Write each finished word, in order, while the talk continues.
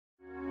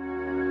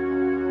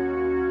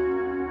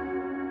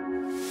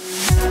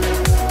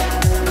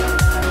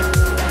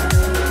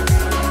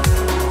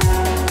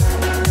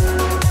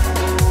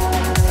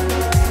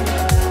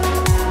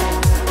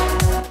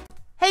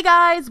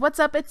guys, what's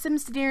up? It's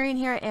SIMSTAS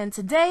here, and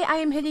today I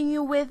am hitting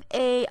you with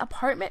a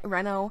apartment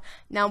reno.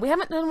 Now, we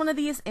haven't done one of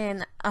these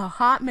in a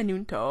hot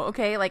minuto,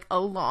 okay? Like a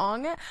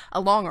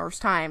longer's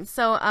time.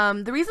 So,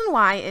 the reason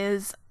why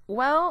is,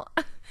 well,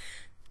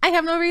 I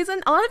have no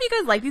reason. A lot of you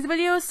guys like these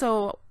videos,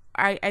 so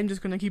I'm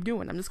just gonna keep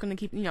doing. I'm just gonna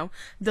keep,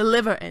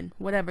 delivering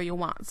whatever you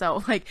want.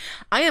 So, like,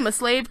 I am a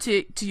slave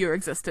to your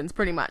existence,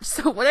 pretty much.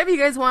 So, whatever you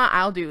guys want,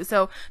 I'll do.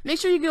 So, make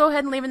sure you go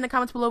ahead and leave in the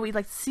comments below what you'd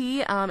like to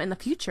see in the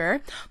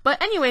future.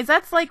 But, anyways,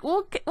 that's like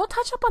we'll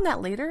touch up on that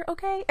later,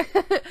 okay?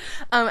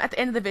 At the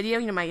end of the video,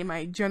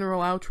 my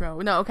general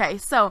outro. No, okay.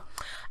 So,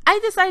 I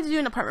decided to do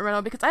an apartment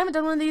rental because I haven't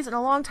done one of these in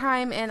a long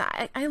time, and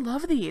I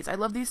love these. I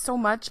love these so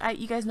much.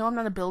 You guys know I'm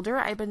not a builder.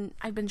 I've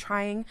been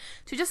trying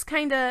to just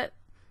kind of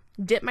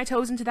dip my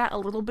toes into that a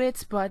little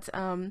bit, but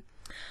I'm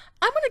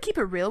gonna keep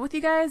it real with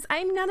you guys.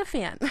 I'm not a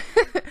fan.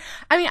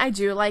 I mean, I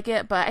do like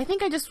it, but I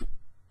think I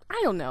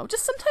don't know,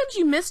 just sometimes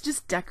you miss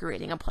just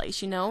decorating a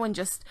place, and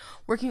just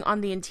working on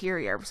the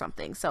interior or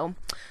something. So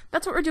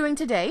that's what we're doing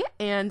today,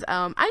 and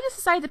I just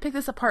decided to pick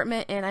this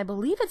apartment, and I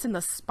believe it's in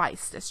the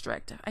Spice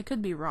District. I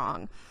could be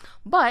wrong,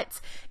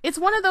 but it's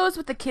one of those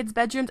with the kids'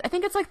 bedrooms. I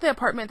think it's like the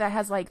apartment that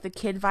has like the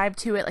kid vibe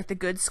to it, like the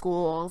good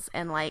schools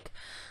and like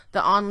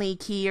the Only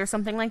Key or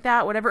something like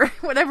that, whatever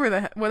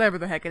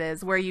the heck it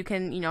is, where you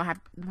can, have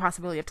the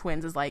possibility of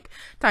twins is like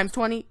times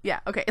 20.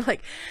 Yeah, okay,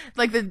 like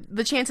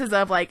the chances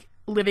of like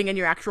living in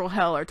your actual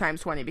hell are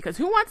times 20, because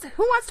who wants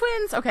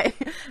twins? Okay,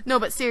 no,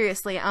 but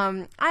seriously,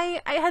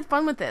 I had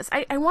fun with this.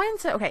 I wanted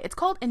to, okay, it's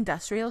called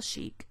Industrial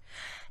Chic.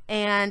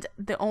 And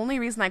the only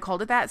reason I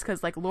called it that is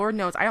because, like, Lord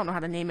knows I don't know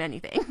how to name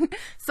anything.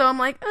 So I'm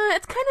like,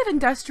 it's kind of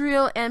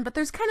industrial, but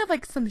there's kind of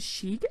like some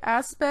chic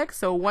aspects.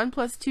 So 1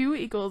 + 2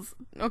 equals,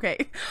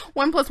 okay,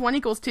 1 +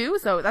 1 = 2.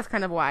 So that's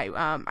kind of why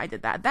I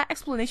did that. That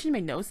explanation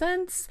made no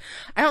sense.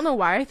 I don't know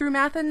why I threw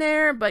math in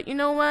there, but you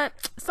know what?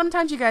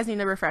 Sometimes you guys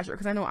need a refresher,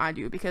 because I know I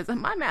do, because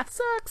my math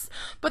sucks.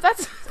 But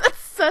that's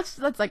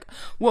like,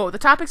 whoa, the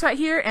topic's right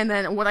here, and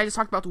then what I just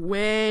talked about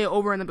way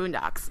over in the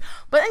boondocks.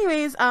 But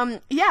anyways,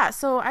 yeah,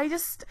 so I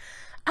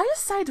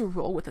decided to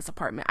roll with this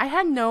apartment. I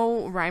had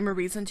no rhyme or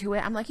reason to it.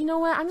 I'm like, you know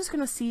what? I'm just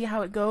gonna see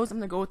how it goes. I'm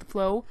gonna go with the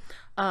flow,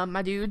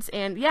 my dudes.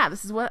 And yeah,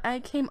 this is what I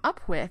came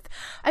up with.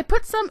 I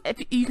put some,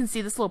 if you can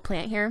see this little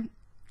plant here,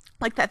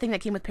 like that thing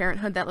that came with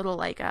Parenthood, that little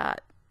like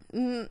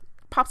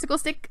popsicle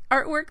stick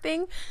artwork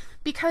thing,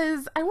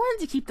 because I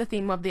wanted to keep the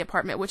theme of the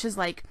apartment, which is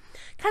like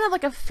kind of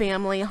like a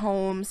family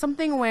home,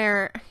 something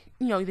where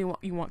you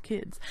want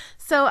kids.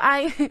 So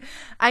I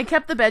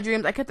kept the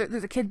bedrooms.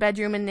 There's a kid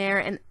bedroom in there,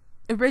 and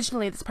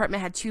originally this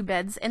apartment had 2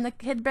 beds in the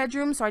kid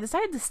bedroom, so I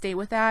decided to stay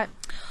with that.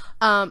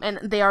 And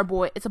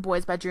it's a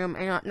boy's bedroom.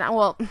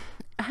 Well,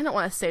 I don't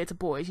want to say it's a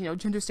boy's,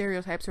 gender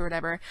stereotypes or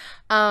whatever.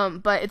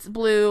 But it's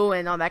blue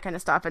and all that kind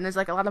of stuff, and there's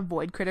like a lot of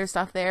void critter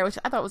stuff there, which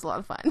I thought was a lot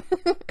of fun.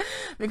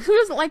 Like, who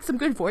doesn't like some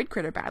good void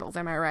critter battles,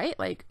 am I right?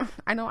 Like,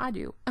 I know I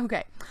do.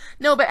 Okay.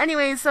 No, but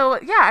anyway, so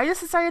yeah, I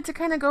just decided to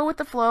kind of go with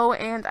the flow,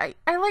 and I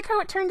like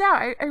how it turned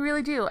out. I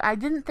really do. I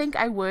didn't think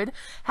I would.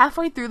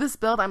 Halfway through this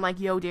build, I'm like,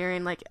 yo,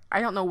 Darian, like, I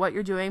don't know what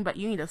you're doing, but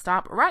you need to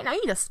stop right now.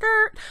 You need to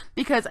skirt,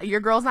 because your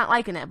girl's not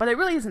liking it, but it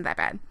really isn't that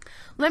bad.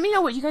 Let me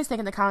know what you guys think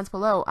in the comments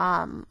below,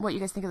 what you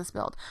guys think of this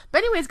build. But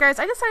anyways, guys,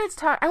 I decided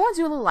to I want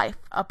to do a little life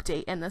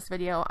update in this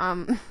video.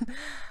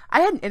 I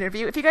had an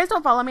interview. If you guys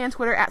don't follow me on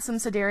Twitter, at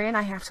SIMSTAS,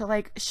 I have to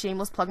like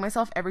shameless plug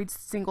myself every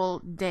single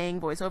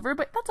dang voiceover,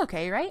 but that's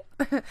okay, right?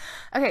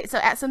 Okay, so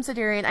at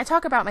SIMSTAS, I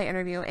talk about my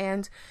interview,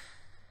 and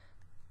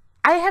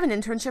I have an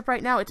internship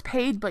right now. It's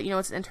paid, but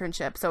it's an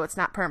internship, so it's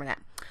not permanent.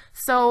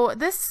 So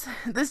this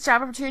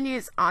job opportunity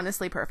is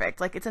honestly perfect.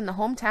 Like, it's in the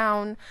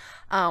hometown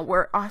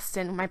where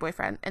Austin, my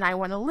boyfriend, and I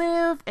want to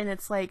live, and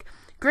it's like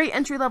great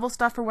entry-level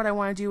stuff for what I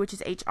want to do, which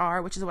is HR,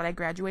 which is what I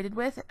graduated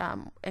with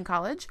in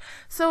college.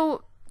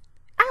 So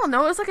I don't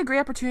know, it was like a great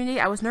opportunity.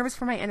 I was nervous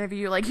for my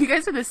interview. Like, you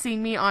guys would have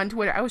seen me on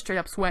Twitter. I was straight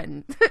up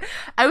sweating.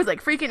 I was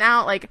like freaking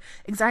out, like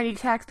anxiety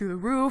attacks through the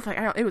roof. Like,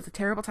 it was a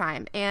terrible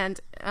time. And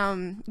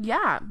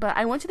yeah, but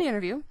I went to the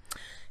interview.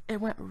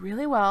 It went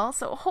really well.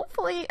 So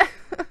hopefully,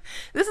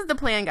 this is the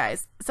plan,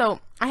 guys. So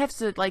I have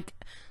to like,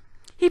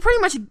 he pretty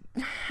much,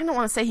 I don't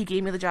want to say he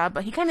gave me the job,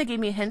 but he kind of gave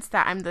me hints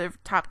that I'm the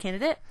top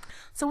candidate.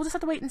 So we'll just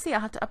have to wait and see. I'll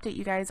have to update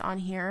you guys on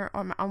here,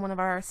 on one of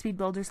our speed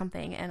builds or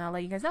something, and I'll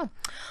let you guys know.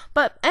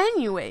 But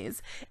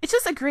anyways, it's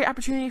just a great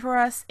opportunity for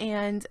us,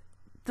 and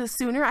the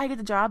sooner I get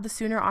the job, the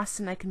sooner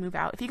Austin and I can move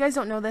out. If you guys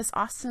don't know this,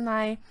 Austin and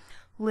I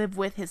live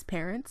with his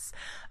parents,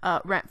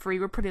 rent-free.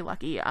 We're pretty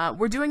lucky.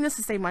 We're doing this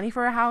to save money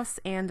for a house,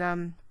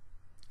 and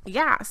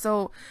yeah,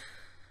 so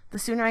the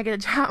sooner I get a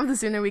job, the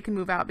sooner we can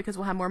move out, because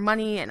we'll have more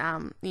money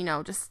and,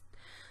 just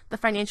the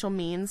financial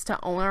means to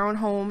own our own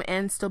home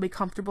and still be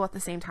comfortable at the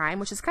same time,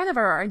 which is kind of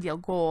our ideal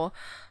goal.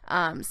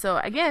 So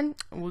again,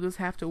 we'll just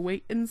have to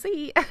wait and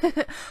see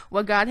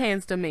what God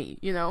hands to me,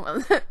 you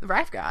know.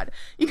 Rap God.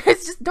 You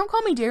guys just don't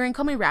call me Darian,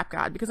 call me Rap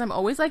God, because I'm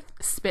always like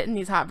spitting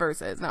these hot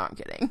verses. No, I'm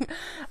kidding.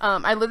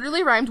 I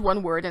literally rhymed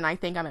one word and I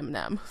think I'm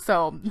Eminem.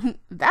 So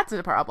that's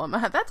a problem.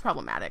 That's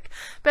problematic.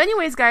 But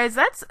anyways, guys,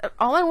 that's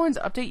all I wanted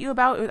to update you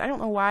about. I don't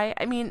know why.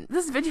 I mean,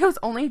 this video is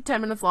only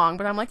 10 minutes long,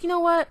 but I'm like, you know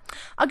what?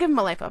 I'll give him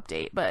a life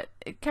update, but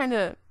it kind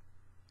of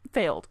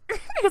failed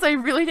because I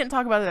really didn't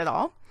talk about it at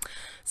all.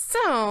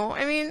 So,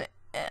 I mean,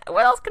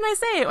 what else can I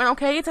say? Well,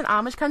 okay, it's an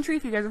Amish country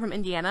if you guys are from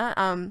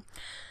Indiana.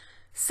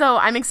 So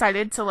I'm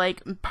excited to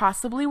like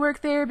possibly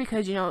work there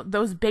because, you know,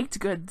 those baked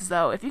goods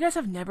though, if you guys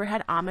have never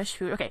had Amish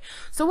food, okay,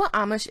 so what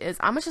Amish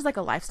is like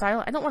a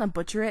lifestyle. I don't want to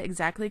butcher it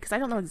exactly because I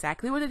don't know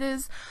exactly what it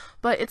is,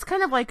 but it's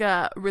kind of like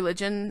a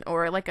religion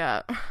or like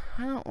a,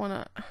 I don't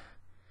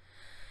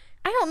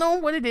know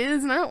what it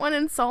is and I don't want to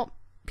insult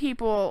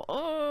people.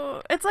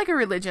 Oh, it's like a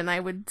religion, I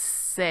would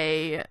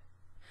say.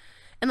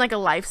 And like a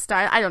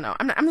lifestyle. I don't know.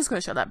 I'm just going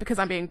to shut up because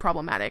I'm being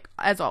problematic,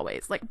 as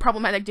always. Like,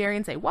 problematic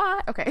Darian, say,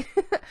 what? Okay.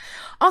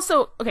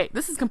 Also, okay,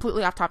 this is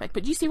completely off topic,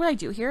 but do you see what I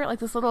do here? Like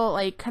this little,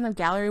 like, kind of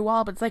gallery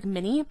wall, but it's like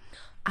mini.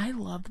 I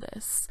love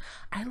this.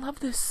 I love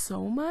this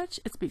so much.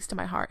 It speaks to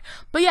my heart.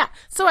 But yeah,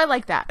 so I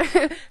like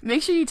that.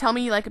 Make sure you tell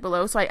me you like it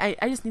below. So I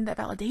just need that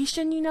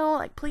validation, you know?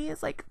 Like, please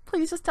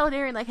just tell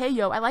Darian, like, hey,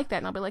 yo, I like that.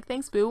 And I'll be like,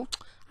 thanks, boo.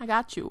 I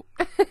got you.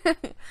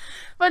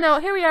 But no,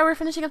 here we are. We're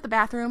finishing up the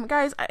bathroom.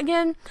 Guys,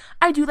 again,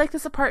 I do like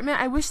this apartment.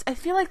 I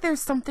feel like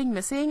there's something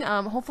missing.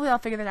 Hopefully I'll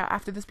figure that out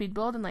after the speed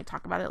build and like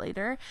talk about it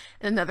later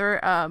in another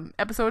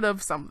episode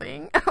of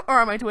something or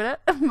on my Twitter.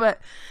 But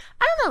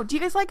I don't know. Do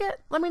you guys like it?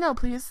 Let me know,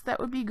 please.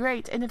 That would be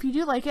great. And if you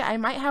do like it, I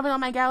might have it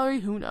on my gallery.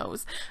 Who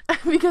knows?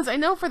 Because I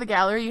know for the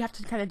gallery, you have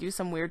to kind of do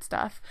some weird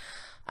stuff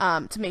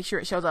to make sure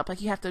it shows up.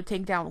 Like you have to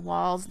take down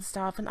walls and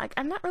stuff. And like,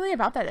 I'm not really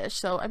about that ish.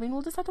 So, I mean,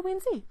 we'll just have to wait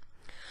and see.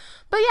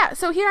 But yeah,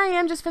 so here I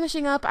am just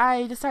finishing up.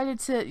 I decided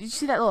to, you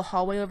see that little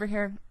hallway over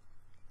here?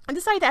 I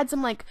decided to add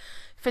some like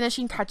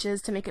finishing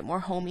touches to make it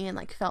more homey and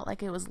like felt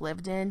like it was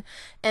lived in.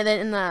 And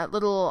then in the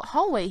little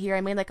hallway here,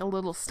 I made like a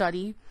little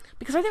study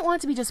because I didn't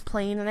want it to be just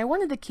plain and I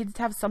wanted the kids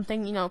to have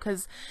something, you know,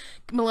 because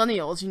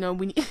millennials, you know,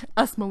 we need,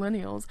 us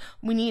millennials,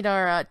 we need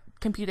our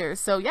computers.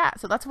 So yeah,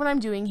 so that's what I'm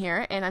doing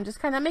here. And I'm just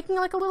kind of making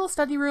like a little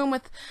study room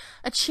with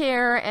a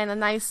chair and a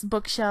nice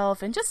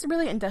bookshelf and just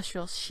really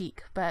industrial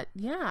chic. But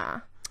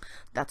yeah.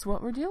 That's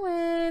what we're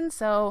doing.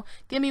 So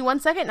give me 1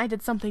 second and I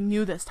did something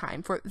new this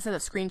time for instead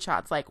of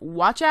screenshots. Like,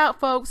 watch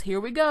out, folks. Here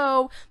we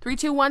go. 3,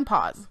 2, 1,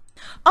 pause.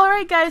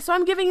 Alright guys, so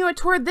I'm giving you a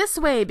tour this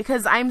way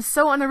because I'm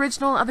so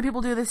unoriginal. Other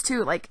people do this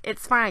too. Like,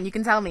 it's fine. You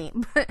can tell me.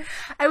 But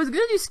I was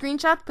going to do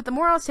screenshots, but the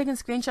more I was taking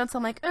screenshots,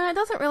 I'm like, it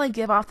doesn't really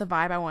give off the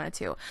vibe I wanted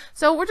to.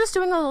 So we're just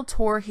doing a little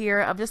tour here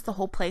of just the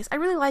whole place. I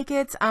really like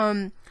it.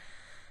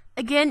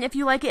 Again, if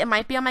you like it, it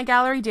might be on my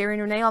gallery,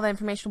 darianrenay. All the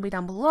information will be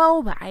down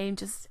below, but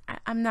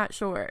I'm not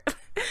sure.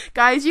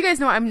 Guys, you guys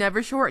know I'm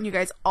never short, and you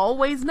guys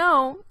always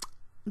know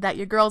that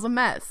your girl's a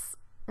mess,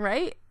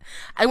 right?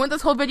 I went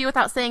this whole video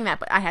without saying that,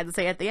 but I had to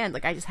say it at the end.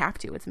 Like, I just have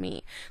to. It's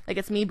me. Like,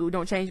 it's me, boo.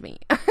 Don't change me.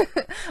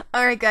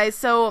 Alright, guys,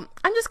 so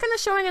I'm just kind of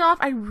showing it off.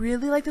 I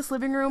really like this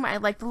living room. I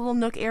like the little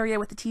nook area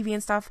with the TV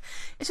and stuff.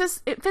 It's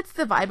just, it fits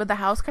the vibe of the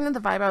house, kind of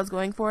the vibe I was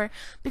going for,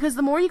 because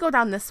the more you go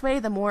down this way,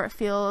 the more it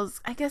feels,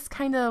 I guess,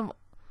 kind of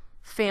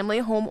family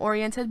home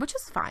oriented, which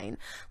is fine,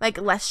 like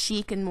less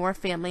chic and more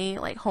family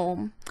like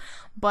home,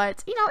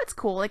 but you know, it's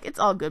cool, like it's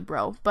all good,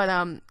 bro.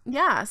 But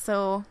yeah,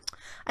 so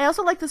I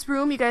also like this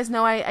room. You guys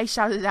know I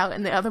shouted it out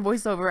in the other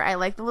voiceover. I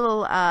like the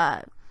little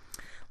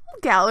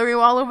gallery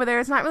wall over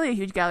there. It's not really a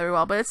huge gallery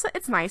wall, but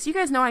it's nice. You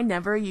guys know I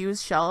never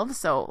use shelves,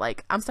 so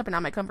like I'm stepping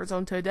out my comfort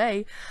zone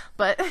today.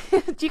 But do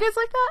you guys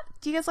like that?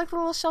 Do you guys like the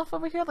little shelf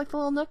over here, like the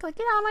little nook? Like,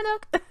 get out of my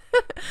nook.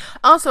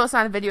 Also, it's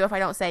not a video if I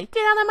don't say get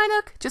out of my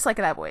nook, just like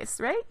that voice,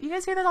 right? You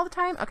guys hear that all the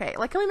time? Okay,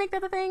 like, can we make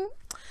that a thing?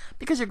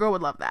 Because your girl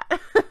would love that.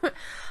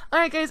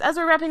 Alright guys, as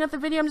we're wrapping up the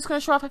video, I'm just going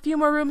to show off a few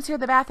more rooms here,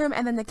 the bathroom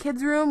and then the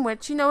kids room,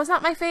 which, you know, is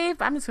not my fave,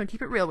 but I'm just going to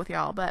keep it real with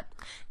y'all. But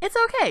it's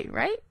okay,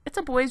 right? It's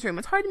a boys room.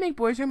 It's hard to make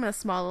boys room in a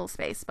small little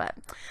space, but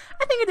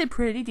I think I did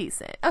pretty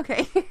decent.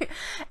 Okay.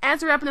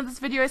 As we're wrapping up this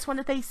video, I just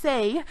wanted to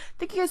say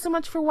thank you guys so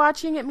much for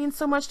watching. It means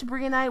so much to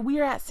Bree and I. We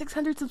are at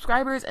 600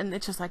 subscribers and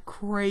it's just like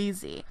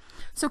crazy.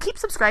 So keep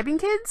subscribing,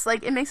 kids.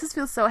 Like, it makes us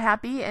feel so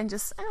happy and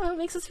just, I don't know, it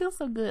makes us feel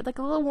so good. Like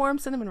a little warm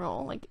cinnamon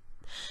roll. Like,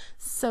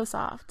 so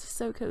soft,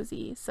 so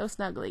cozy, so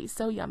snuggly,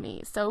 so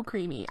yummy, so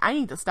creamy. I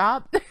need to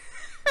stop.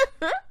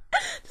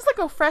 Just like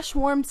a fresh,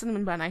 warm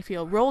cinnamon bun, I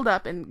feel, rolled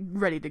up and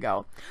ready to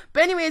go.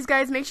 But anyways,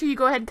 guys, make sure you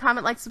go ahead and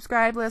comment, like,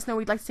 subscribe. Let us know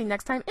what you'd like to see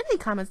next time in the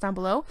comments down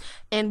below.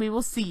 And we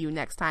will see you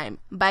next time.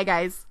 Bye,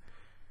 guys.